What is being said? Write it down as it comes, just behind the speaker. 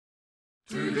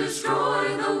to destroy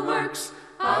the works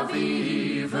of the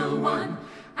evil one,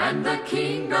 and the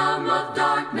kingdom of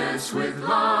darkness with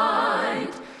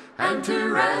light, and to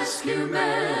rescue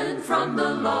men from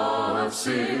the law of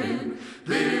sin.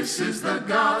 This is the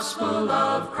gospel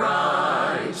of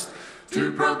Christ,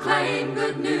 to proclaim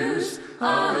good news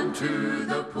unto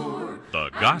the poor. The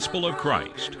gospel of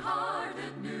Christ,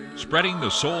 spreading the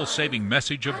soul-saving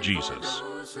message of Jesus.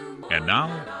 And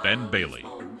now, Ben Bailey.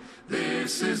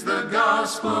 This is the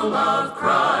gospel of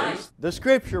Christ. The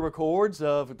scripture records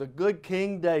of the good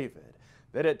King David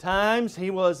that at times he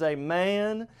was a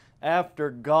man after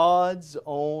God's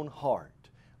own heart.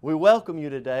 We welcome you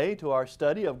today to our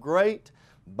study of great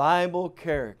Bible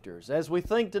characters. As we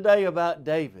think today about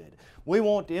David, we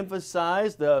want to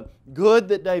emphasize the good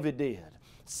that David did,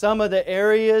 some of the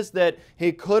areas that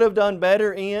he could have done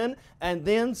better in, and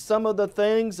then some of the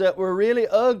things that were really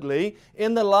ugly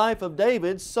in the life of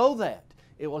David, so that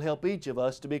it will help each of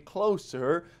us to be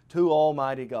closer to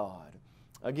Almighty God.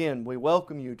 Again, we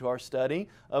welcome you to our study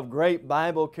of great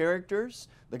Bible characters.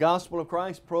 The Gospel of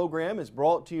Christ program is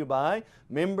brought to you by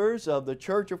members of the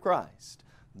Church of Christ.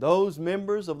 Those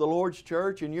members of the Lord's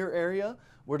Church in your area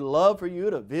would love for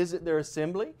you to visit their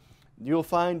assembly. You'll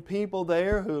find people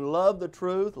there who love the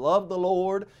truth, love the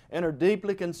Lord, and are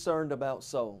deeply concerned about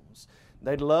souls.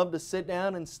 They'd love to sit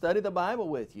down and study the Bible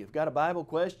with you. If you've got a Bible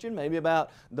question, maybe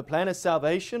about the plan of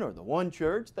salvation or the one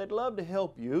church, they'd love to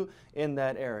help you in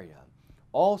that area.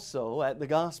 Also, at the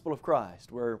Gospel of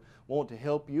Christ, we want to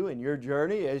help you in your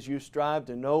journey as you strive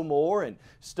to know more and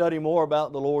study more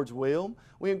about the Lord's will.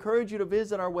 We encourage you to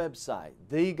visit our website,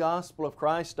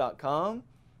 thegospelofchrist.com.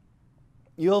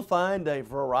 You'll find a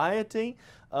variety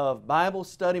of Bible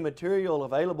study material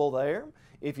available there.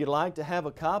 If you'd like to have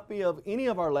a copy of any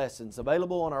of our lessons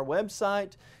available on our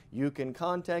website, you can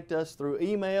contact us through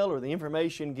email or the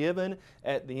information given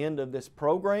at the end of this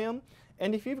program.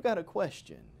 And if you've got a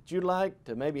question that you'd like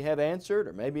to maybe have answered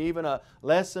or maybe even a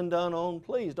lesson done on,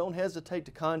 please don't hesitate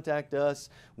to contact us.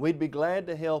 We'd be glad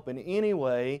to help in any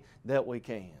way that we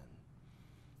can.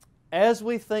 As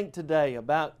we think today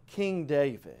about King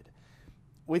David,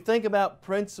 we think about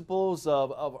principles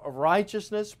of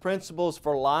righteousness, principles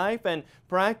for life, and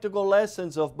practical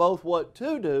lessons of both what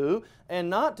to do and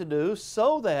not to do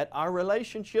so that our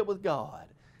relationship with God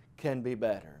can be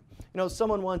better. You know,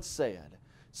 someone once said,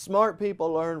 smart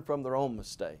people learn from their own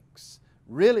mistakes.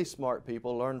 Really smart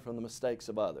people learn from the mistakes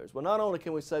of others. Well, not only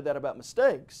can we say that about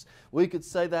mistakes, we could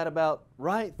say that about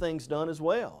right things done as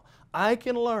well. I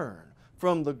can learn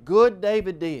from the good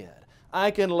David did. I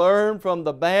can learn from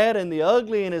the bad and the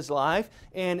ugly in his life,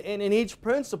 and in each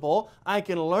principle, I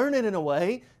can learn it in a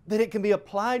way that it can be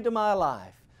applied to my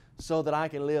life so that I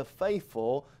can live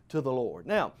faithful to the Lord.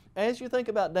 Now, as you think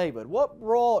about David, what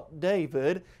brought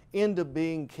David into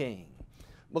being king?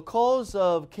 Because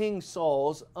of King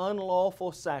Saul's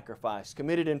unlawful sacrifice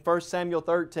committed in 1 Samuel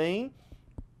 13,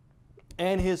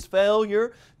 and his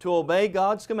failure to obey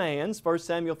God's commands, 1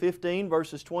 Samuel 15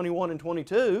 verses 21 and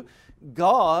 22,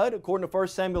 God, according to 1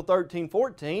 Samuel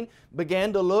 13:14,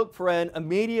 began to look for an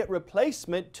immediate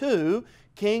replacement to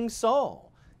King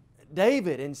Saul.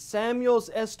 David, in Samuel's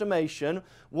estimation,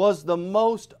 was the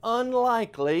most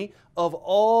unlikely of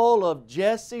all of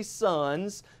Jesse's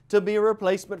sons to be a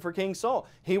replacement for King Saul.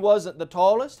 He wasn't the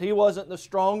tallest, he wasn't the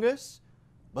strongest,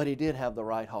 but he did have the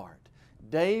right heart.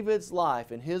 David's life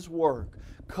and his work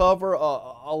cover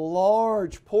a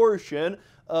large portion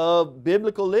of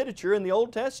biblical literature in the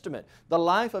Old Testament. The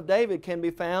life of David can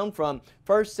be found from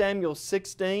 1 Samuel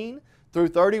 16 through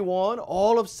 31,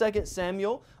 all of 2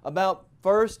 Samuel, about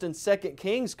 1st and 2nd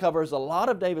Kings covers a lot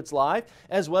of David's life,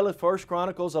 as well as 1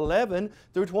 Chronicles 11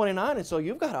 through 29. And so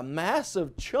you've got a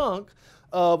massive chunk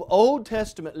of Old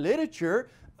Testament literature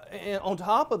on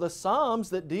top of the Psalms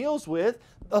that deals with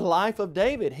the life of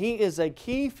David. He is a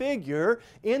key figure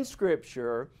in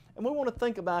Scripture, and we want to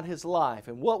think about his life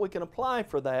and what we can apply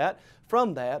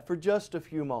from that for just a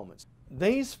few moments.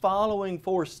 These following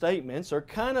four statements are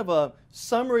kind of a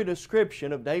summary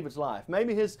description of David's life,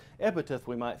 maybe his epitaph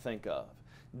we might think of.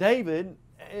 David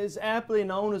is aptly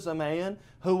known as a man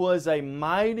who was a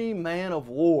mighty man of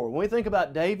war. When we think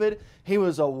about David, he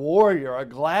was a warrior, a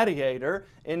gladiator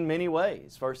in many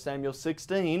ways. 1 Samuel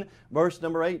 16, verse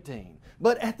number 18.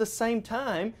 But at the same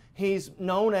time, he's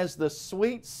known as the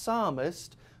sweet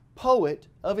psalmist, poet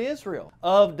of Israel.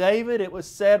 Of David, it was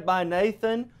said by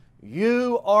Nathan,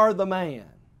 "You are the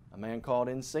man," a man caught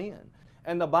in sin.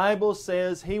 And the Bible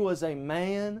says he was a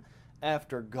man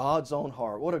after God's own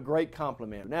heart. What a great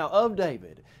compliment. Now, of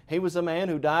David, he was a man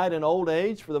who died in old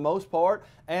age for the most part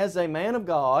as a man of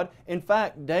God. In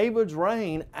fact, David's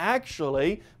reign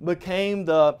actually became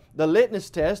the litmus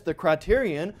test, the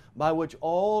criterion by which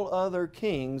all other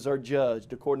kings are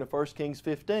judged, according to 1 Kings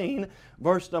 15,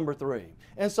 verse number 3.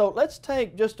 And so let's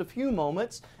take just a few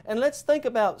moments and let's think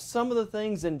about some of the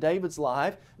things in David's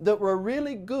life that were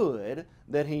really good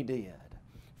that he did.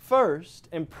 First,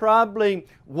 and probably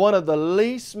one of the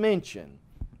least mentioned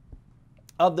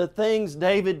of the things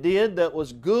David did that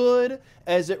was good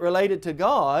as it related to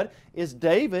God, is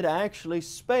David actually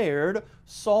spared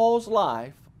Saul's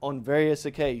life on various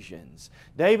occasions.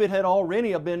 David had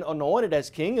already been anointed as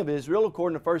king of Israel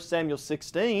according to 1 Samuel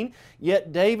 16,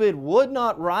 yet David would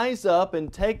not rise up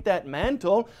and take that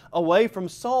mantle away from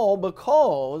Saul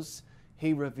because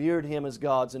he revered him as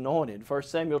God's anointed. 1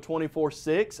 Samuel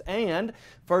 24:6 and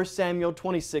 1 Samuel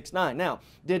 26:9. Now,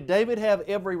 did David have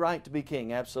every right to be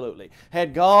king? Absolutely.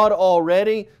 Had God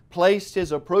already placed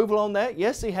His approval on that?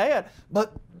 Yes, He had.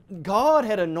 But God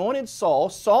had anointed Saul.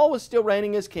 Saul was still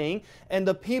reigning as king, and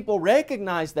the people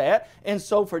recognized that. And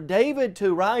so for David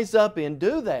to rise up and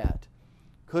do that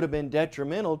could have been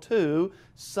detrimental to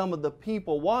some of the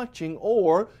people watching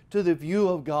or to the view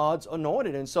of God's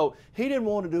anointed. And so he didn't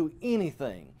want to do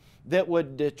anything that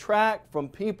would detract from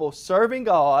people serving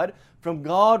God, from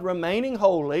God remaining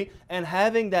holy, and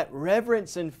having that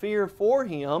reverence and fear for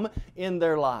Him in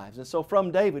their lives. And so from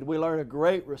David we learn a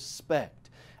great respect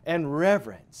and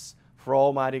reverence for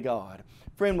Almighty God.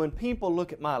 Friend, when people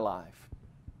look at my life,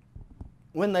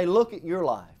 when they look at your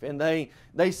life and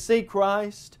they see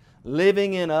Christ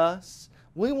living in us,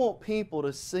 we want people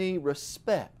to see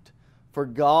respect for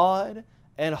God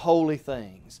and holy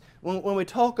things. When we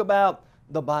talk about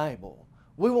the Bible,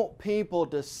 we want people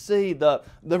to see the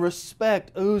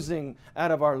respect oozing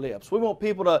out of our lips. We want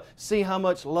people to see how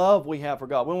much love we have for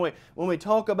God. When we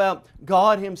talk about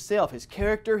God Himself, His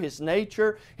character, His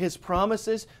nature, His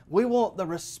promises, we want the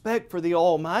respect for the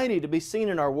Almighty to be seen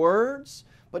in our words,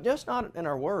 but just not in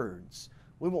our words.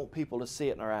 We want people to see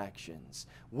it in our actions.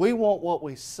 We want what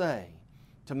we say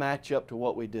to match up to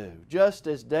what we do. Just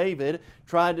as David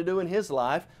tried to do in his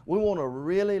life, we want to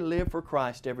really live for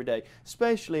Christ every day,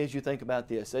 especially as you think about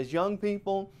this. As young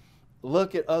people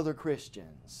look at other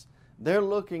Christians, they're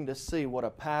looking to see what a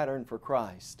pattern for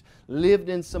Christ lived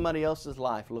in somebody else's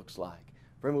life looks like.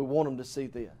 Friend, we want them to see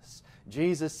this.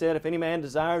 Jesus said, if any man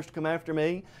desires to come after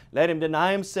me, let him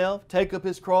deny himself, take up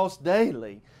his cross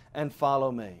daily, and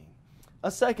follow me. A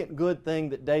second good thing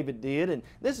that David did, and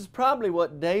this is probably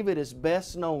what David is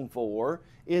best known for,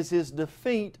 is his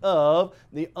defeat of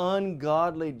the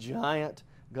ungodly giant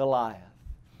Goliath.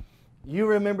 You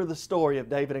remember the story of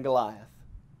David and Goliath.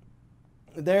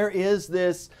 There is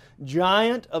this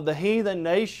giant of the heathen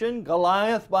nation,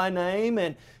 Goliath by name,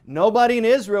 and nobody in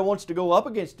Israel wants to go up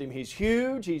against him. He's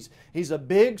huge, he's a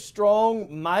big,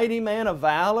 strong, mighty man of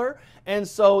valor. And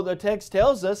so the text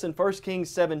tells us in 1 Kings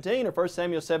 17 or 1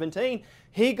 Samuel 17,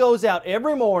 he goes out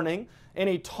every morning and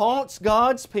he taunts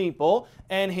God's people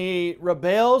and he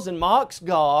rebels and mocks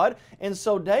God. And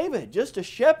so David, just a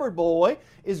shepherd boy,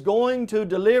 is going to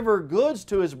deliver goods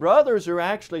to his brothers who are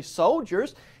actually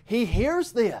soldiers. He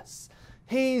hears this.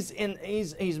 He's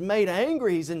made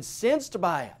angry. He's incensed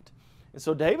by it. And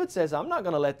so David says, I'm not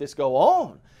going to let this go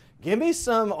on. Give me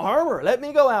some armor. Let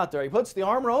me go out there. He puts the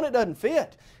armor on. It doesn't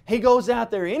fit. He goes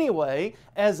out there anyway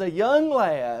as a young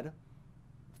lad,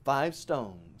 5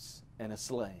 stones and a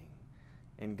sling.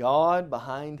 And God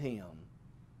behind him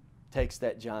takes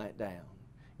that giant down.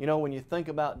 You know, when you think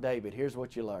about David, here's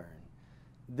what you learn.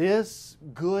 This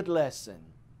good lesson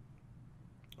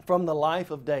from the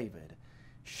life of David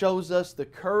shows us the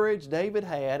courage David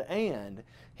had and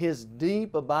his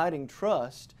deep abiding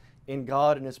trust in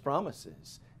God and His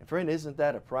promises. And friend, isn't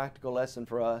that a practical lesson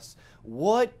for us?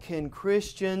 What can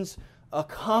Christians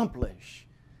accomplish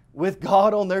with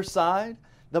God on their side?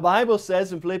 The Bible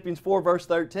says in Philippians 4 verse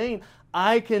 13,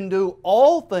 I can do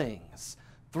all things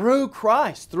through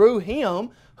Christ, through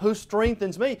Him who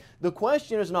strengthens me. The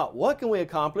question is not what can we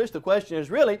accomplish? The question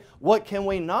is really what can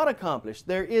we not accomplish?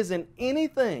 There isn't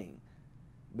anything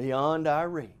beyond our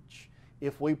reach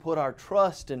if we put our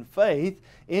trust and faith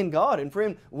in God. And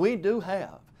friend, we do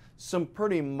have some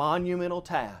pretty monumental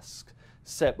tasks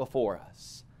set before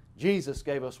us. Jesus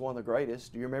gave us one of the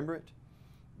greatest. Do you remember it?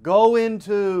 Go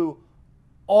into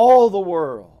all the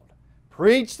world,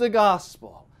 preach the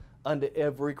gospel unto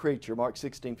every creature. Mark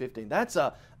 16:15. That's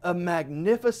a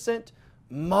magnificent,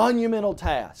 monumental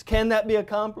task. Can that be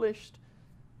accomplished?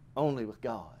 Only with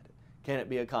God can it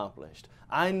be accomplished.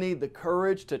 I need the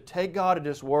courage to take God at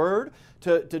His Word,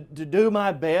 to do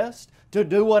my best, to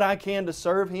do what I can to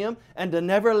serve Him, and to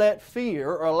never let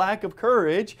fear or lack of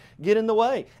courage get in the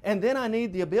way. And then I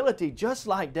need the ability, just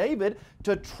like David,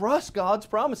 to trust God's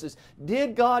promises.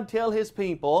 Did God tell His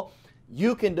people,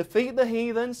 you can defeat the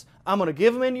heathens, I'm going to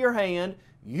give them into your hand,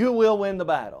 you will win the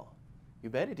battle? You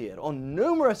bet He did, on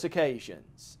numerous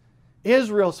occasions.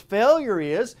 Israel's failure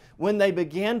is when they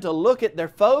began to look at their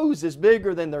foes as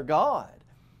bigger than their God.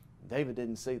 David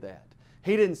didn't see that.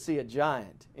 He didn't see a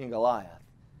giant in Goliath.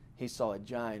 He saw a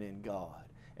giant in God.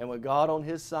 And with God on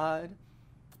his side,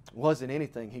 wasn't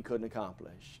anything he couldn't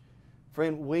accomplish.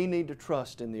 Friend, we need to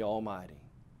trust in the Almighty.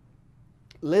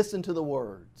 Listen to the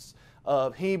words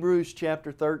of Hebrews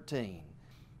chapter 13.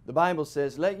 The Bible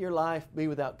says, let your life be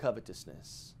without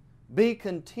covetousness. Be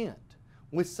content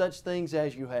with such things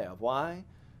as you have. Why?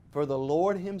 For the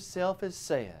Lord Himself has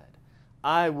said,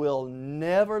 I will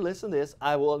never, listen to this,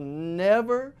 I will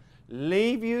never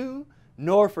leave you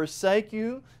nor forsake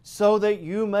you, so that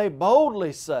you may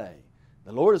boldly say,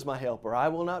 the Lord is my helper, I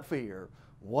will not fear.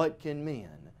 What can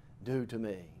men do to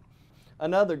me?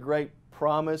 Another great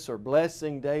promise or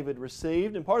blessing David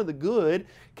received, and part of the good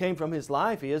came from his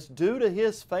life, is due to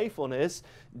his faithfulness,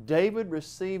 David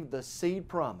received the seed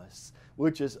promise,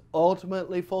 which is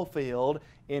ultimately fulfilled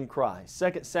in Christ.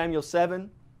 2 Samuel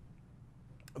 7,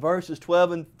 verses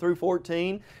 12 through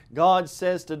 14, God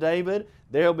says to David,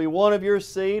 there will be one of your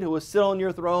seed who will sit on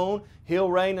your throne. He'll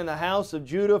reign in the house of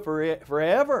Judah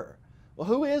forever. Well,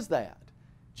 who is that?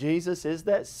 Jesus is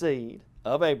that seed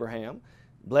of Abraham.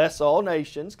 Bless all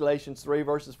nations, Galatians 3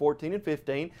 verses 14 and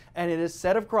 15, and it is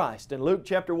said of Christ in Luke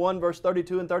chapter 1 verse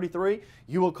 32 and 33,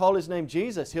 you will call His name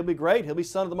Jesus. He'll be great. He'll be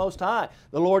Son of the Most High.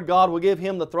 The Lord God will give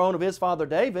Him the throne of His father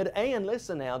David, and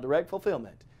listen now, direct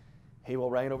fulfillment. He will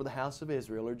reign over the house of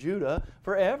Israel or Judah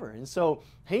forever. And so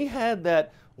he had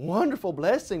that wonderful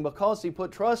blessing because he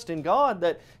put trust in God,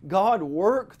 that God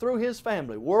worked through his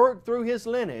family, worked through his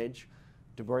lineage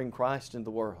to bring Christ into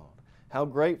the world. How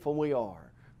grateful we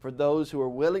are for those who are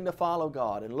willing to follow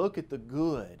God and look at the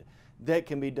good that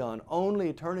can be done. Only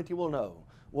eternity will know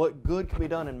what good can be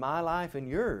done in my life and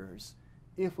yours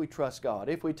if we trust God,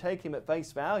 if we take Him at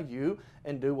face value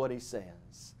and do what He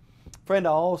says. Friend,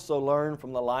 I also learned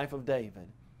from the life of David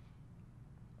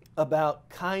about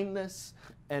kindness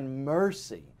and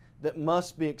mercy that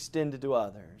must be extended to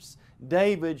others.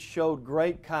 David showed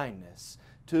great kindness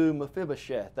to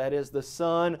Mephibosheth, that is the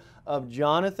son of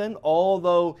Jonathan,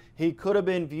 although he could have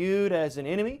been viewed as an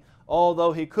enemy,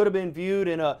 although he could have been viewed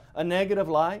in a negative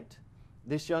light.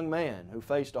 This young man who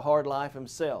faced a hard life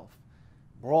himself,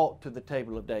 brought to the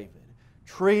table of David,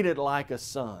 treated like a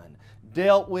son,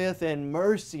 dealt with in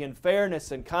mercy and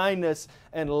fairness and kindness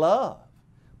and love.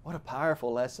 What a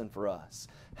powerful lesson for us.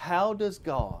 How does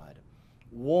God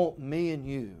want me and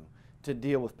you to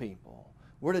deal with people?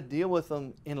 We're to deal with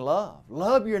them in love.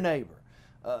 Love your neighbor.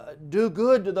 Do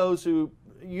good to those who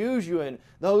use you and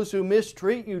those who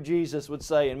mistreat you, Jesus would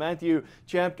say in Matthew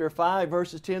chapter 5,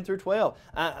 verses 10 through 12.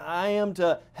 I am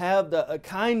to have the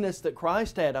kindness that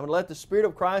Christ had. I'm to let the Spirit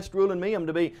of Christ rule in me. I'm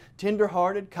to be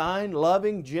tender-hearted, kind,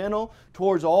 loving, gentle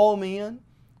towards all men.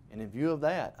 And in view of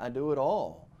that, I do it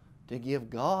all to give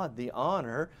God the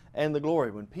honor and the glory.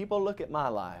 When people look at my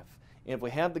life, if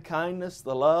we have the kindness,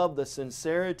 the love, the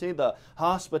sincerity, the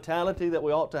hospitality that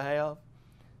we ought to have,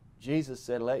 Jesus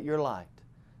said, let your light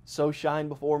so shine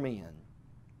before men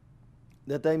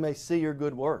that they may see your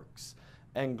good works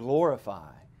and glorify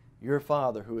your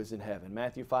Father who is in heaven.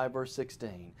 Matthew 5 verse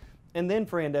 16. And then,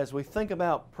 friend, as we think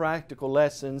about practical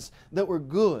lessons that were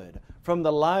good from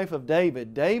the life of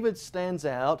David, David stands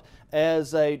out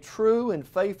as a true and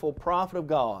faithful prophet of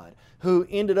God who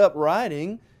ended up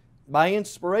writing by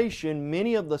inspiration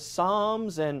many of the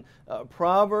Psalms and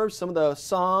Proverbs, some of the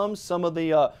Psalms, some of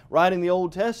the writing the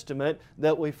Old Testament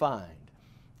that we find.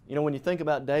 You know, when you think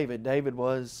about David, David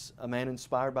was a man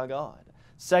inspired by God.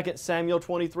 2 Samuel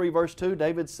 23 verse 2,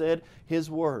 David said, His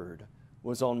word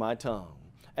was on my tongue.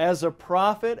 As a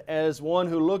prophet, as one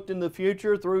who looked in the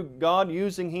future through God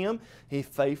using him, he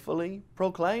faithfully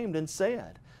proclaimed and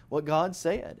said what God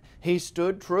said. He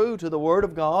stood true to the Word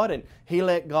of God, and he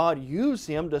let God use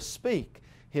him to speak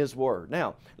His Word.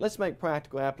 Now, let's make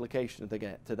practical application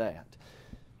to that.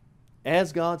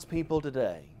 As God's people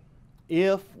today,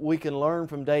 if we can learn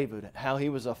from David how he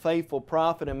was a faithful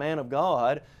prophet and man of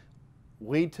God,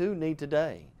 we too need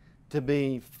today to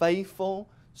be faithful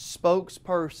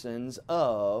spokespersons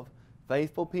of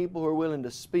faithful people who are willing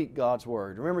to speak God's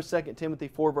Word. Remember 2 Timothy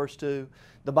 4 verse 2?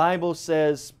 The Bible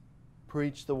says,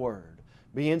 preach the Word.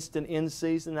 Be instant in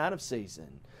season, out of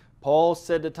season. Paul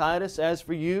said to Titus, as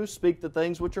for you, speak the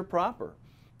things which are proper.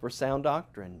 for sound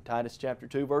doctrine. Titus chapter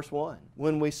 2 verse 1.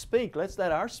 When we speak, let's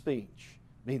let our speech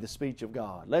be the speech of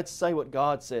God. Let's say what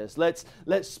God says. Let's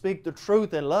speak the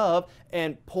truth in love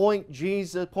and point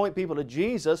people to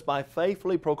Jesus by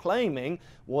faithfully proclaiming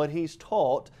what He's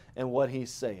taught and what He's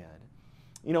said.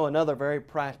 You know, another very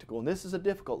practical, and this is a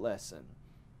difficult lesson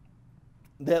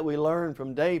that we learn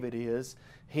from David is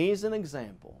he's an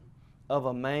example of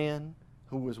a man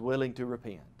who was willing to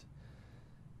repent.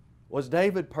 Was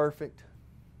David perfect?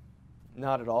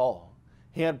 Not at all.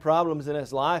 He had problems in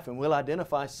his life, and we'll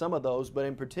identify some of those, but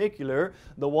in particular,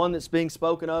 the one that's being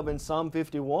spoken of in Psalm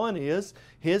 51 is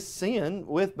his sin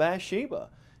with Bathsheba.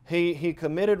 He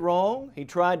committed wrong. He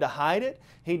tried to hide it.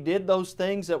 He did those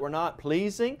things that were not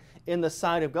pleasing in the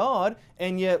sight of God,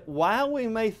 and yet while we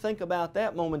may think about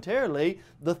that momentarily,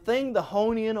 the thing to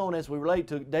hone in on as we relate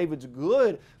to David's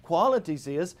good qualities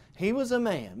is he was a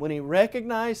man. When he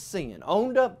recognized sin,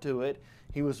 owned up to it,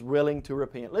 he was willing to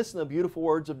repent. Listen to the beautiful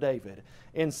words of David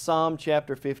in Psalm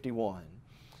chapter 51.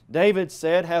 David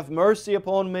said, "Have mercy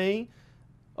upon me,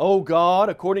 O God,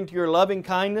 according to your loving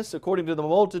kindness, according to the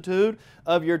multitude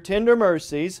of your tender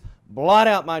mercies, blot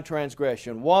out my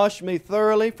transgression. Wash me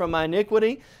thoroughly from my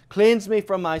iniquity. Cleanse me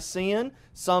from my sin."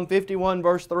 Psalm 51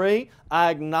 verse 3,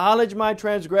 "I acknowledge my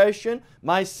transgression.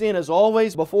 My sin is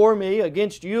always before me.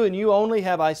 Against you and you only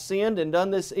have I sinned and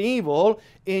done this evil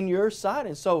in your sight."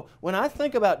 And so when I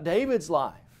think about David's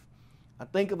life, I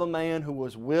think of a man who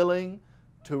was willing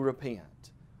to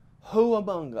repent. Who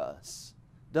among us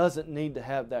doesn't need to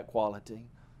have that quality?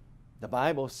 The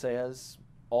Bible says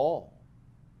all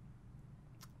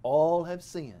have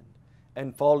sinned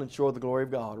and fallen short of the glory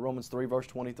of God. Romans 3 verse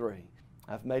 23.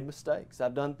 I've made mistakes.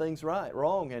 I've done things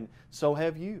wrong, and so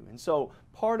have you. And so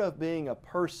part of being a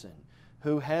person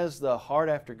who has the heart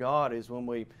after God is when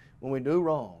we do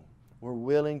wrong, we're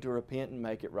willing to repent and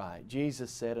make it right.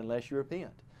 Jesus said, "Unless you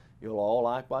repent, you'll all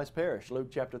likewise perish." Luke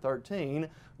chapter 13,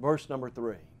 verse number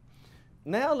 3.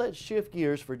 Now let's shift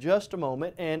gears for just a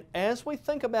moment, and as we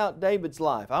think about David's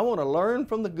life, I want to learn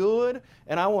from the good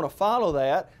and I want to follow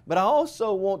that, but I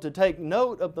also want to take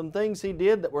note of the things he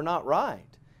did that were not right,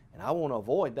 and I want to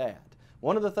avoid that.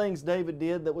 One of the things David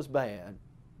did that was bad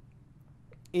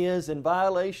is in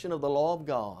violation of the law of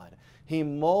God. He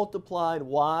multiplied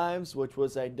wives, which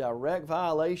was a direct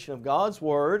violation of God's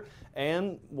Word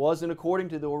and wasn't according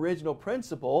to the original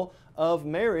principle of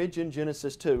marriage in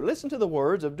Genesis 2. Listen to the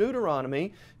words of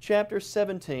Deuteronomy chapter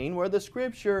 17, where the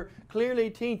Scripture clearly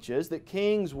teaches that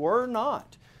kings were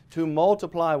not to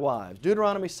multiply wives.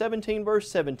 Deuteronomy 17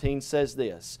 verse 17 says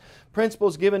this,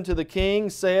 "Principles given to the king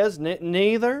says,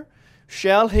 neither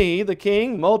shall he, the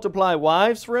king, multiply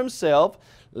wives for himself,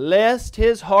 lest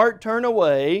his heart turn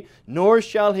away, nor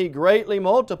shall he greatly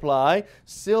multiply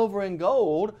silver and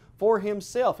gold for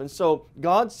himself." And so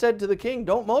God said to the king,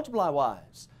 don't multiply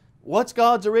wives. What's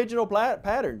God's original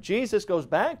pattern? Jesus goes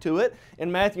back to it.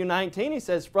 In Matthew 19 He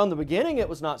says, "From the beginning it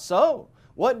was not so."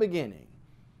 What beginning?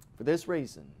 "For this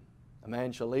reason, a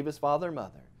man shall leave his father and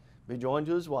mother, be joined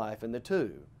to his wife, and the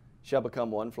two shall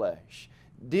become one flesh."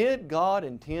 Did God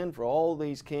intend for all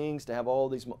these kings to have all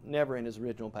these? Never in His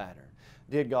original pattern.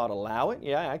 Did God allow it?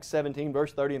 Yeah, Acts 17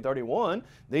 verse 30 and 31.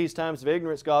 These times of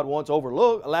ignorance God once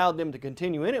overlooked, allowed them to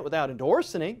continue in it without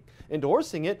endorsing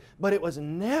it, but it was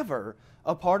never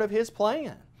a part of His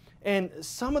plan. And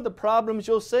some of the problems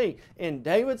you'll see in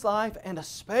David's life, and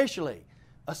especially,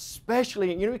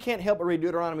 you can't help but read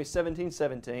Deuteronomy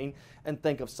 17:17 and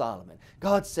think of Solomon.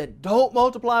 God said, don't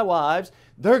multiply wives.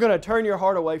 They're going to turn your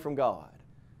heart away from God.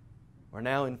 We're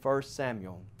now in 1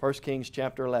 Samuel, 1 Kings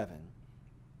chapter 11.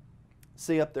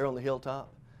 See up there on the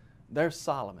hilltop? There's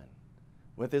Solomon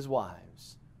with his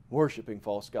wives worshiping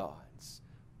false gods.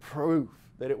 Proof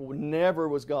that it never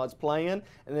was God's plan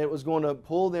and that it was going to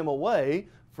pull them away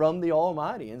from the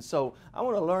Almighty. And so I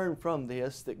want to learn from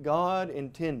this that God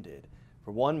intended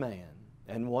for one man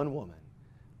and one woman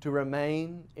to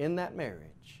remain in that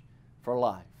marriage for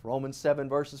life. Romans 7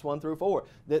 verses 1 through 4.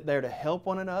 That they're to help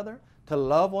one another, to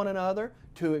love one another,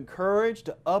 to encourage,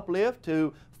 to uplift,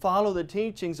 to follow the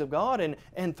teachings of God,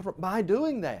 and by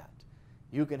doing that,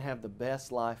 you can have the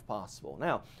best life possible.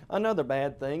 Now, another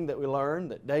bad thing that we learned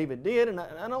that David did, and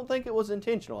I don't think it was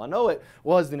intentional. I know it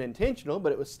wasn't intentional,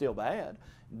 but it was still bad.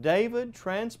 David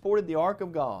transported the ark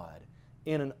of God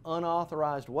in an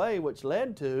unauthorized way, which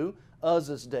led to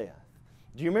Uzzah's death.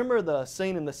 Do you remember the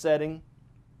scene and the setting?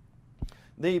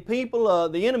 The people,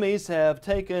 the enemies have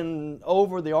taken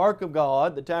over the ark of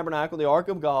God, the tabernacle, the ark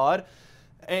of God,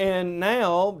 and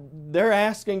now they're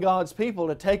asking God's people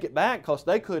to take it back because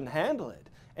they couldn't handle it.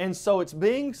 And so it's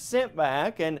being sent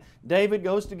back, and David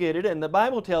goes to get it, and the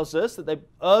Bible tells us that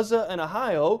Uzzah and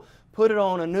Ahio put it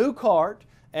on a new cart,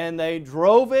 and they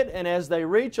drove it, and as they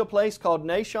reach a place called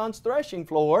Nashon's threshing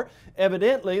floor,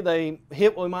 evidently they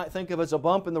hit what we might think of as a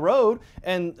bump in the road,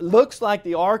 and looks like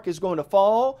the ark is going to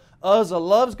fall. Uzzah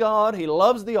loves God, he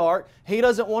loves the ark, he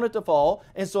doesn't want it to fall,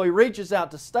 and so he reaches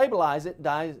out to stabilize it,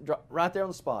 dies right there on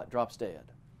the spot, drops dead.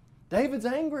 David's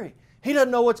angry. He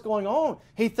doesn't know what's going on.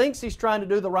 He thinks he's trying to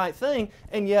do the right thing,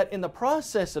 and yet in the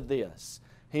process of this,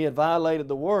 he had violated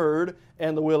the Word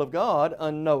and the will of God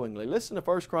unknowingly. Listen to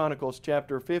 1 Chronicles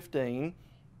chapter 15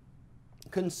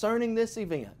 concerning this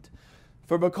event.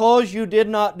 For because you did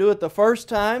not do it the first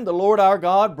time, the Lord our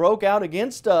God broke out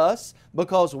against us,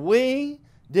 because we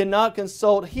did not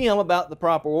consult Him about the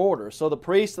proper order. So the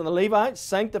priests and the Levites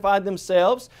sanctified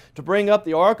themselves to bring up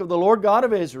the ark of the Lord God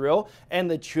of Israel,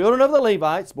 and the children of the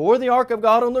Levites bore the ark of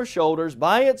God on their shoulders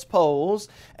by its poles,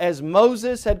 as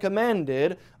Moses had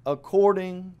commanded,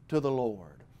 according to the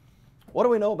Lord. What do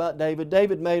we know about David?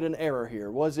 David made an error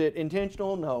here. Was it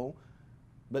intentional? No.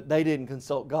 But they didn't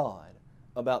consult God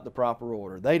about the proper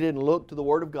order. They didn't look to the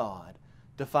Word of God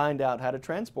to find out how to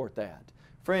transport that.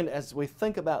 Friend, as we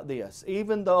think about this,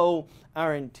 even though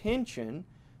our intention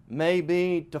may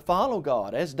be to follow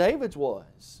God, as David's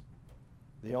was,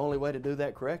 the only way to do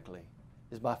that correctly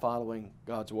is by following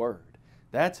God's Word.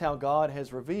 That's how God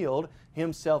has revealed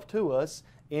Himself to us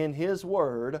in His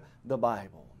Word, the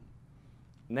Bible.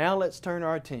 Now let's turn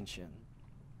our attention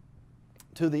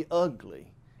to the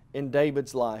ugly in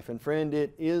David's life. And friend,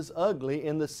 it is ugly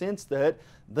in the sense that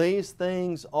these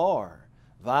things are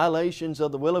violations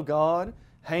of the will of God,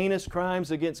 heinous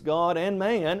crimes against God and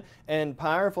man, and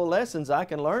powerful lessons I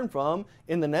can learn from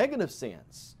in the negative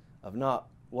sense of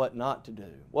what not to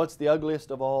do. What's the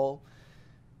ugliest of all?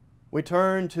 We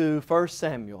turn to 1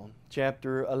 Samuel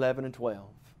chapter 11 and 12.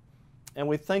 And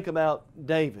we think about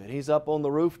David. He's up on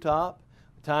the rooftop,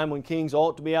 a time when kings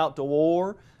ought to be out to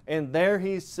war, and there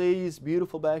he sees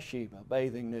beautiful Bathsheba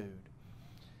bathing nude.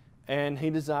 And he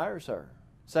desires her.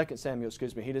 2 Samuel,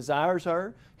 he desires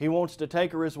her. He wants to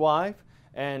take her as wife.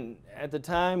 And at the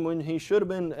time when he should have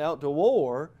been out to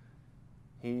war,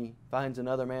 he finds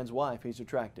another man's wife he's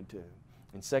attracted to.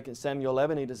 In 2 Samuel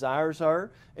 11, he desires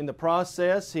her. In the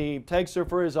process, he takes her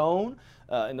for his own.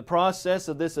 In the process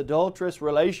of this adulterous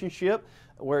relationship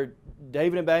where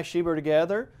David and Bathsheba are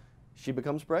together, she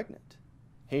becomes pregnant.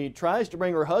 He tries to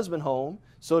bring her husband home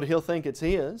so that he'll think it's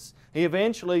his. He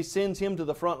eventually sends him to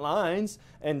the front lines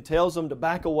and tells him to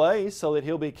back away so that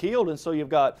he'll be killed. And so you've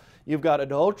got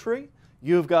adultery,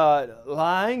 you've got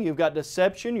lying, you've got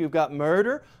deception, you've got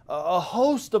murder, a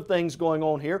host of things going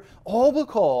on here, all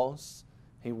because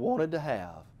he wanted to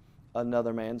have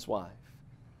another man's wife.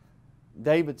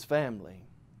 David's family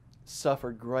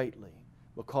suffered greatly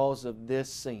because of this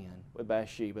sin with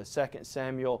Bathsheba. 2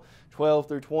 Samuel 12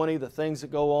 through 20, the things that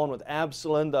go on with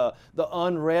Absalom, the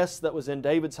unrest that was in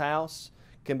David's house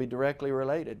can be directly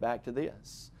related back to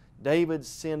this. David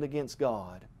sinned against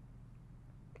God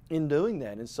in doing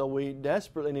that. And so we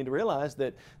desperately need to realize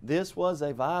that this was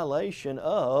a violation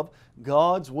of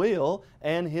God's will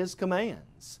and His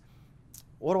commands.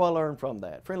 What do I learn from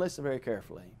that? Friend, listen very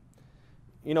carefully.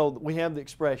 You know, we have the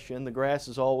expression, the grass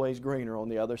is always greener on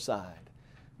the other side.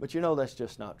 But you know that's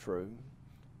just not true.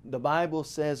 The Bible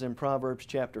says in Proverbs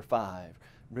chapter 5,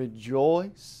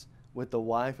 rejoice with the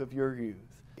wife of your youth.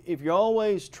 If you're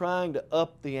always trying to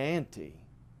up the ante,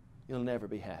 you'll never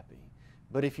be happy.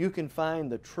 But if you can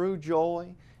find the true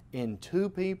joy in two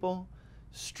people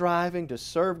striving to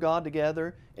serve God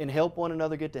together and help one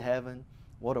another get to heaven,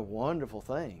 what a wonderful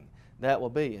thing that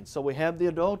will be. And so we have the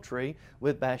adultery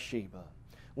with Bathsheba.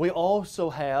 We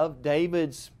also have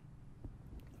David's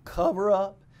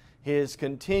cover-up, his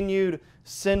continued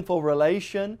sinful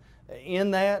relation.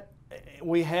 In that,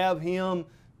 we have him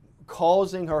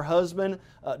causing her husband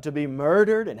to be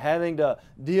murdered and having to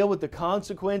deal with the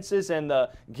consequences and the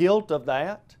guilt of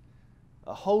that.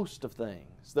 A host of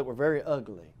things that were very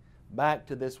ugly back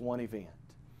to this one event.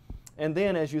 And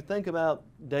then as you think about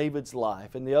David's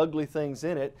life and the ugly things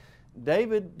in it,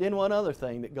 David did one other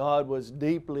thing that God was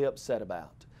deeply upset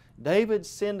about. David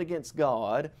sinned against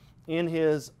God in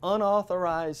his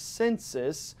unauthorized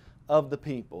census of the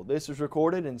people. This is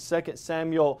recorded in 2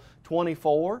 Samuel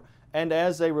 24, and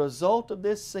as a result of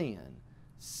this sin,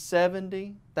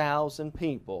 70,000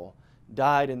 people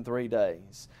died in 3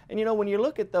 days. And you know, when you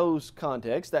look at those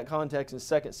contexts, that context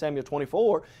in 2 Samuel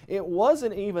 24, it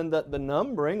wasn't even that the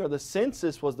numbering or the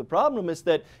census was the problem. It's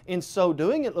that in so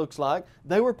doing, it looks like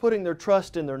they were putting their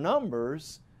trust in their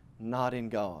numbers, not in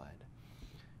God.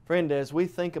 Friend, as we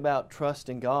think about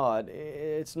trusting God,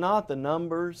 it's not the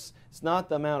numbers, it's not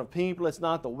the amount of people, it's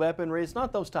not the weaponry, it's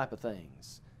not those type of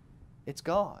things. It's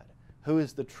God. who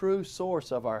is the true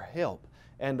source of our help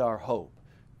and our hope.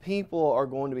 People are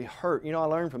going to be hurt. You know, I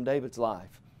learned from David's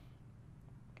life.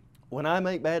 When I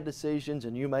make bad decisions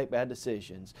and you make bad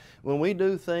decisions, when we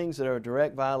do things that are a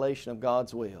direct violation of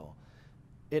God's will,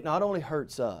 it not only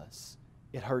hurts us,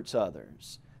 it hurts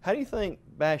others. How do you think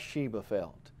Bathsheba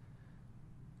felt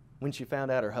when she found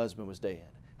out her husband was dead?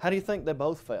 How do you think they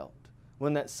both felt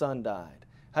when that son died?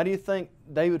 How do you think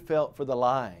David felt for the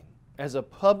lying, as a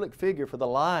public figure, for the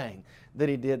lying that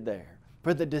he did there,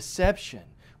 for the deception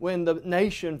when the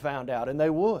nation found out, and they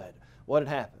would? What had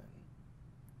happened?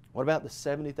 What about the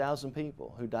 70,000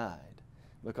 people who died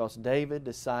because David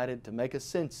decided to make a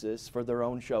census for their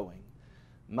own showing?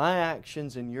 My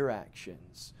actions and your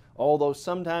actions, although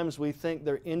sometimes we think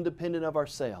they're independent of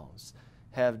ourselves,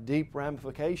 have deep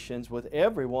ramifications with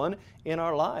everyone in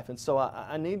our life. And so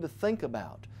I need to think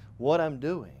about what I'm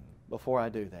doing before I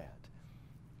do that.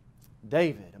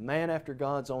 David, a man after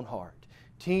God's own heart,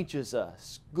 teaches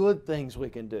us good things we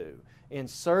can do in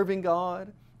serving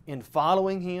God, in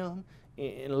following Him,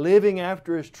 in living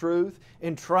after His truth,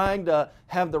 in trying to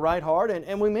have the right heart.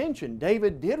 And we mentioned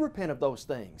David did repent of those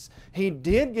things. He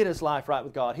did get his life right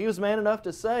with God. He was man enough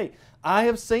to say, I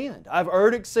have sinned. I've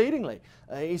erred exceedingly.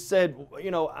 He said,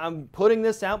 you know, I'm putting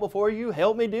this out before you.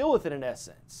 Help me deal with it, in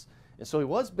essence. And so he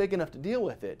was big enough to deal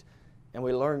with it. And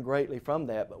we learn greatly from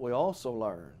that. But we also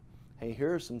learn, hey,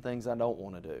 here are some things I don't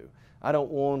want to do. I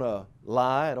don't want to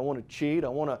lie. I don't want to cheat. I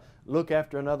want to look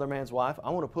after another man's wife.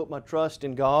 I want to put my trust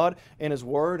in God and His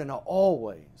Word, and I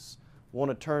always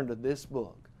want to turn to this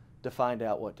book to find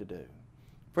out what to do.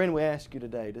 Friend, we ask you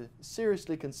today to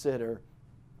seriously consider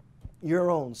your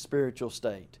own spiritual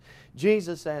state.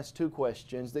 Jesus asked two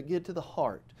questions that get to the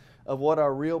heart of what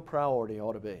our real priority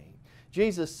ought to be.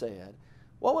 Jesus said,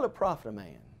 what will it profit a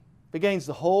man if he gains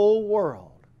the whole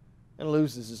world and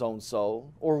loses his own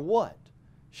soul? Or what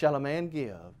shall a man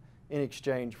give in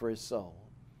exchange for his soul?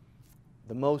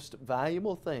 The most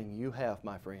valuable thing you have,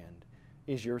 my friend,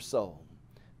 is your soul.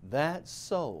 That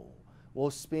soul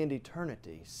will spend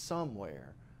eternity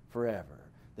somewhere forever.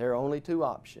 There are only two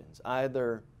options,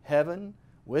 either heaven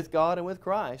with God and with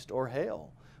Christ, or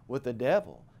hell with the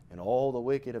devil and all the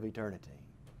wicked of eternity.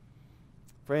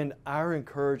 Friend, our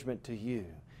encouragement to you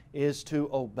is to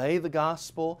obey the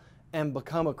gospel and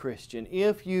become a Christian.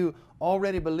 If you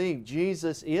already believe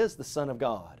Jesus is the Son of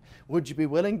God, would you be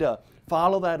willing to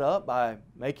follow that up by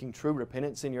making true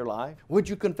repentance in your life? Would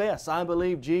you confess, I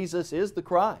believe Jesus is the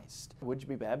Christ? Would you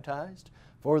be baptized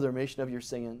for the remission of your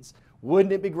sins?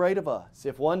 Wouldn't it be great of us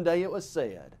if one day it was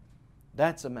said,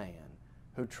 that's a man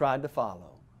who tried to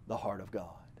follow the heart of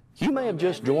God? You may have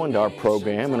just joined our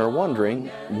program and are wondering,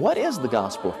 what is the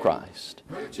Gospel of Christ?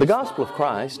 The Gospel of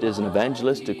Christ is an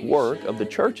evangelistic work of the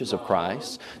churches of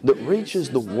Christ that reaches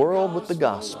the world with the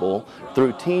gospel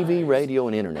through TV, radio,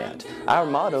 and internet. Our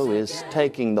motto is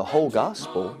taking the whole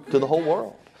gospel to the whole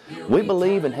world. We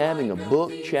believe in having a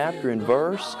book, chapter, and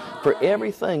verse for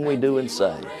everything we do and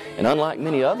say. And unlike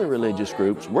many other religious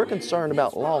groups, we're concerned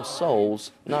about lost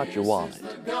souls, not your wallet.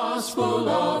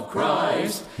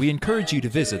 We encourage you to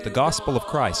visit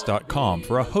thegospelofchrist.com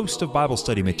for a host of Bible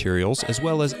study materials as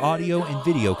well as audio and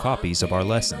video copies of our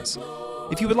lessons.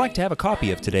 If you would like to have a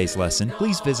copy of today's lesson,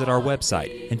 please visit our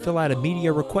website and fill out a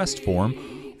media request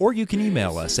form, or you can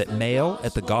email us at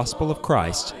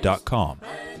mail@thegospelofchrist.com.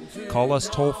 Call us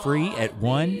toll-free at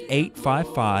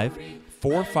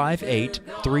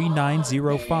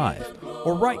 1-855-458-3905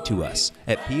 or write to us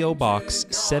at P.O. Box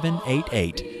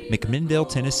 788, McMinnville,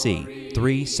 Tennessee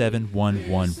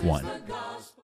 37111.